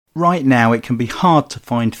Right now it can be hard to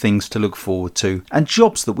find things to look forward to, and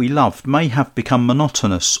jobs that we loved may have become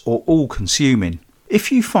monotonous or all-consuming.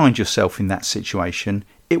 If you find yourself in that situation,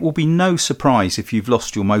 it will be no surprise if you've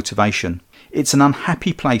lost your motivation. It's an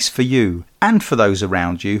unhappy place for you and for those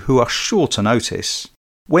around you who are sure to notice.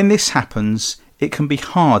 When this happens, it can be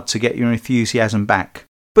hard to get your enthusiasm back,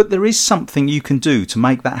 but there is something you can do to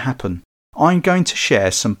make that happen. I'm going to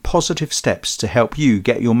share some positive steps to help you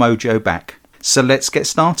get your mojo back. So let's get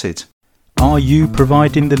started. Are you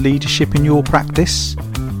providing the leadership in your practice?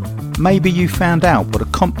 Maybe you found out what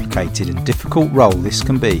a complicated and difficult role this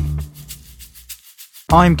can be.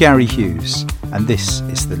 I'm Gary Hughes, and this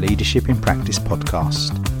is the Leadership in Practice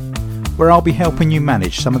podcast, where I'll be helping you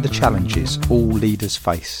manage some of the challenges all leaders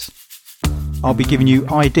face. I'll be giving you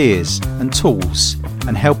ideas and tools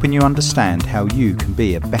and helping you understand how you can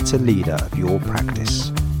be a better leader of your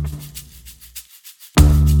practice.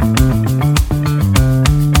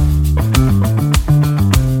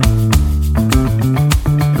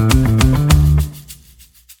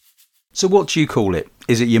 So what do you call it?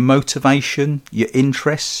 Is it your motivation, your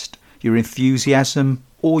interest, your enthusiasm,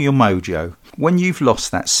 or your mojo? When you've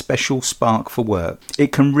lost that special spark for work,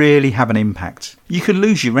 it can really have an impact. You can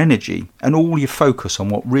lose your energy and all your focus on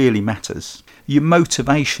what really matters. Your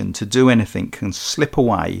motivation to do anything can slip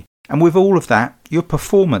away, and with all of that, your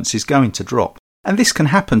performance is going to drop. And this can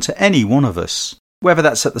happen to any one of us. Whether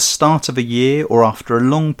that's at the start of a year or after a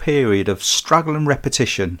long period of struggle and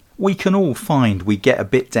repetition, we can all find we get a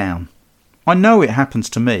bit down. I know it happens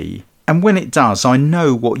to me, and when it does, I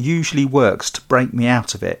know what usually works to break me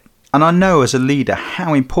out of it. And I know as a leader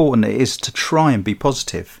how important it is to try and be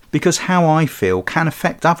positive, because how I feel can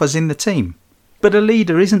affect others in the team. But a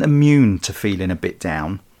leader isn't immune to feeling a bit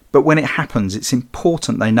down, but when it happens, it's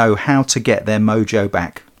important they know how to get their mojo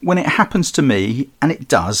back. When it happens to me, and it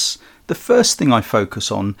does, the first thing I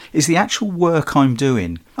focus on is the actual work I'm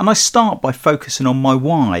doing, and I start by focusing on my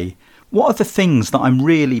why. What are the things that I'm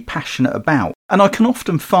really passionate about? And I can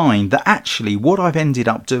often find that actually what I've ended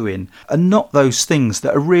up doing are not those things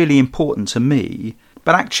that are really important to me,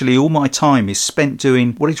 but actually all my time is spent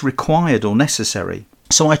doing what is required or necessary.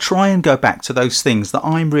 So I try and go back to those things that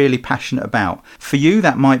I'm really passionate about. For you,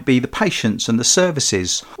 that might be the patients and the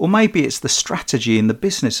services, or maybe it's the strategy and the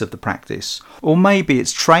business of the practice, or maybe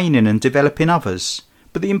it's training and developing others.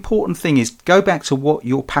 But the important thing is go back to what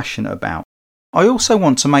you're passionate about. I also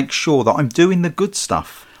want to make sure that I'm doing the good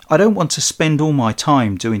stuff. I don't want to spend all my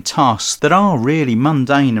time doing tasks that are really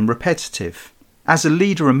mundane and repetitive. As a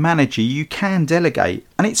leader and manager, you can delegate,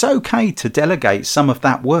 and it's okay to delegate some of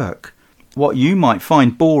that work. What you might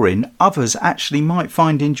find boring, others actually might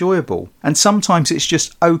find enjoyable, and sometimes it's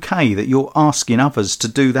just okay that you're asking others to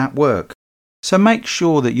do that work. So make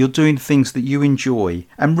sure that you're doing things that you enjoy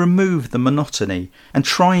and remove the monotony and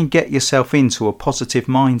try and get yourself into a positive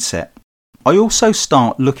mindset. I also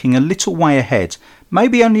start looking a little way ahead,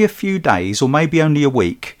 maybe only a few days or maybe only a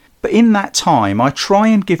week, but in that time I try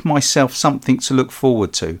and give myself something to look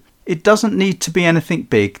forward to. It doesn't need to be anything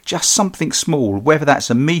big, just something small, whether that's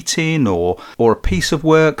a meeting or a piece of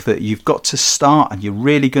work that you've got to start and you're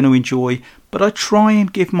really going to enjoy, but I try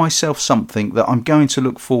and give myself something that I'm going to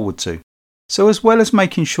look forward to. So as well as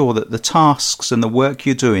making sure that the tasks and the work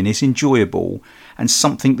you're doing is enjoyable and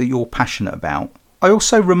something that you're passionate about, I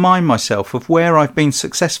also remind myself of where I've been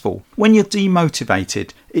successful. When you're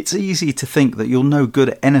demotivated, it's easy to think that you're no good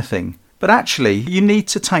at anything. But actually, you need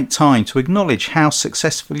to take time to acknowledge how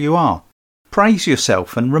successful you are. Praise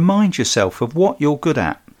yourself and remind yourself of what you're good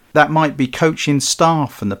at. That might be coaching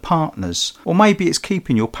staff and the partners, or maybe it's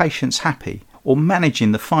keeping your patients happy, or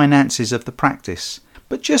managing the finances of the practice.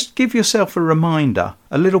 But just give yourself a reminder,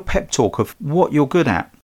 a little pep talk of what you're good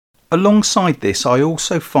at. Alongside this, I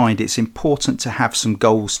also find it's important to have some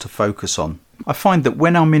goals to focus on. I find that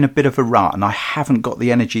when I'm in a bit of a rut and I haven't got the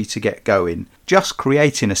energy to get going, just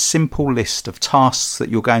creating a simple list of tasks that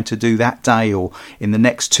you're going to do that day or in the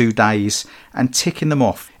next 2 days and ticking them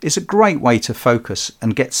off is a great way to focus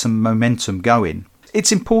and get some momentum going.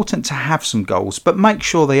 It's important to have some goals, but make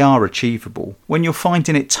sure they are achievable. When you're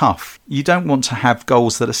finding it tough, you don't want to have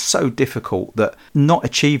goals that are so difficult that not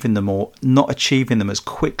achieving them or not achieving them as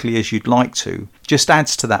quickly as you'd like to just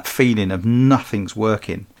adds to that feeling of nothing's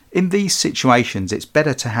working. In these situations, it's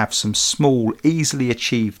better to have some small, easily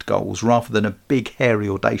achieved goals rather than a big, hairy,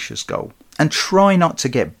 audacious goal. And try not to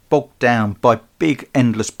get bogged down by big,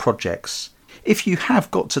 endless projects. If you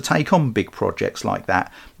have got to take on big projects like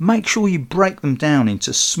that, make sure you break them down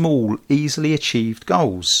into small, easily achieved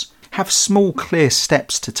goals. Have small, clear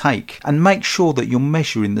steps to take and make sure that you're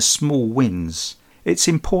measuring the small wins. It's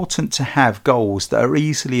important to have goals that are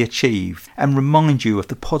easily achieved and remind you of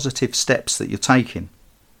the positive steps that you're taking.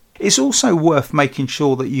 It's also worth making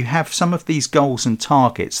sure that you have some of these goals and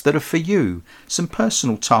targets that are for you, some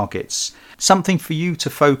personal targets, something for you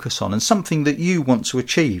to focus on and something that you want to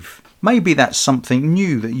achieve. Maybe that's something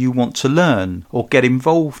new that you want to learn or get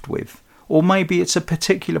involved with, or maybe it's a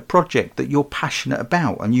particular project that you're passionate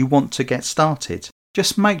about and you want to get started.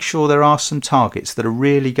 Just make sure there are some targets that are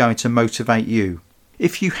really going to motivate you.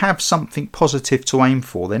 If you have something positive to aim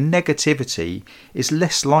for, then negativity is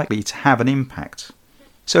less likely to have an impact.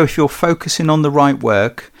 So if you're focusing on the right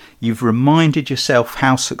work, you've reminded yourself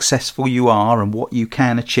how successful you are and what you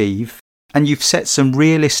can achieve, and you've set some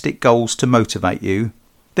realistic goals to motivate you,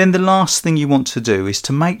 then the last thing you want to do is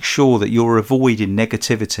to make sure that you're avoiding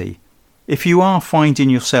negativity. If you are finding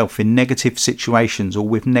yourself in negative situations or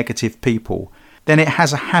with negative people, then it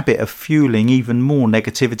has a habit of fueling even more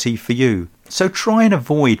negativity for you. So try and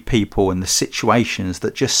avoid people and the situations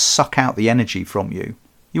that just suck out the energy from you.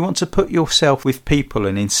 You want to put yourself with people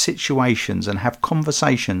and in situations and have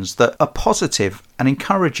conversations that are positive and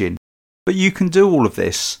encouraging. But you can do all of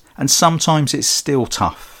this, and sometimes it's still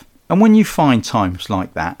tough. And when you find times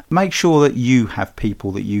like that, make sure that you have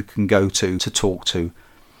people that you can go to talk to.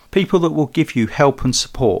 People that will give you help and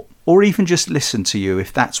support, or even just listen to you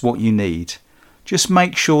if that's what you need. Just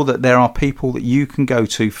make sure that there are people that you can go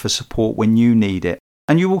to for support when you need it.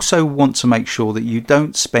 And you also want to make sure that you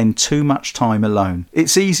don't spend too much time alone.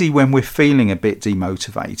 It's easy when we're feeling a bit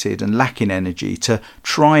demotivated and lacking energy to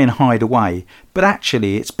try and hide away, but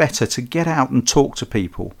actually it's better to get out and talk to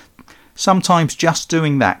people. Sometimes just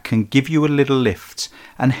doing that can give you a little lift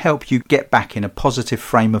and help you get back in a positive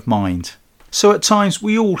frame of mind. So at times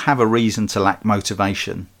we all have a reason to lack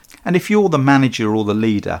motivation. And if you're the manager or the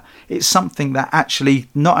leader, it's something that actually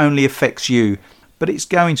not only affects you, but it's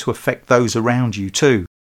going to affect those around you too.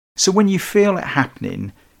 So when you feel it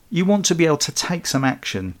happening, you want to be able to take some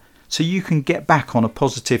action so you can get back on a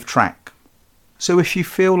positive track. So if you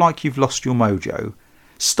feel like you've lost your mojo,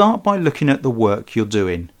 start by looking at the work you're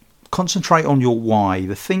doing. Concentrate on your why,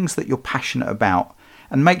 the things that you're passionate about,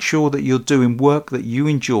 and make sure that you're doing work that you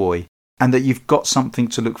enjoy and that you've got something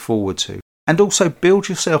to look forward to. And also build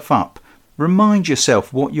yourself up. Remind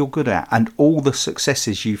yourself what you're good at and all the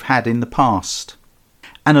successes you've had in the past.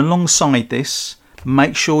 And alongside this,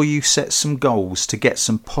 make sure you set some goals to get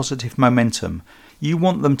some positive momentum. You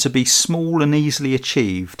want them to be small and easily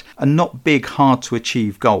achieved, and not big, hard to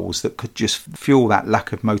achieve goals that could just fuel that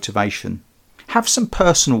lack of motivation. Have some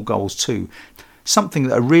personal goals too, something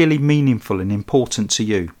that are really meaningful and important to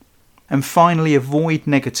you. And finally, avoid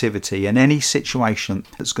negativity and any situation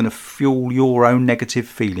that's going to fuel your own negative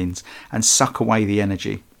feelings and suck away the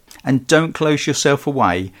energy. And don't close yourself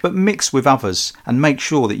away, but mix with others and make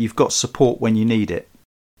sure that you've got support when you need it.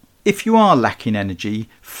 If you are lacking energy,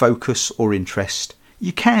 focus or interest,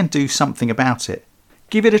 you can do something about it.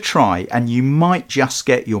 Give it a try and you might just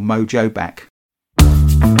get your mojo back.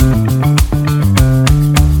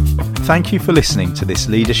 Thank you for listening to this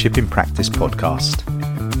Leadership in Practice podcast.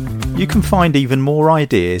 You can find even more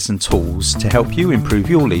ideas and tools to help you improve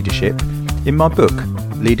your leadership in my book,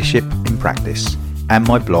 Leadership in Practice, and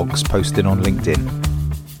my blogs posted on LinkedIn.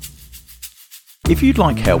 If you'd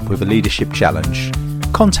like help with a leadership challenge,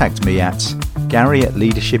 contact me at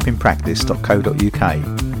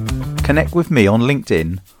gary@leadershipinpractice.co.uk. Connect with me on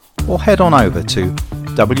LinkedIn or head on over to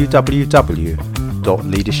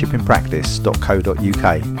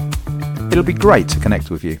www.leadershipinpractice.co.uk. It'll be great to connect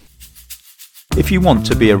with you. If you want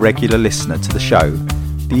to be a regular listener to the show,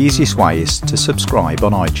 the easiest way is to subscribe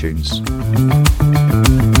on iTunes.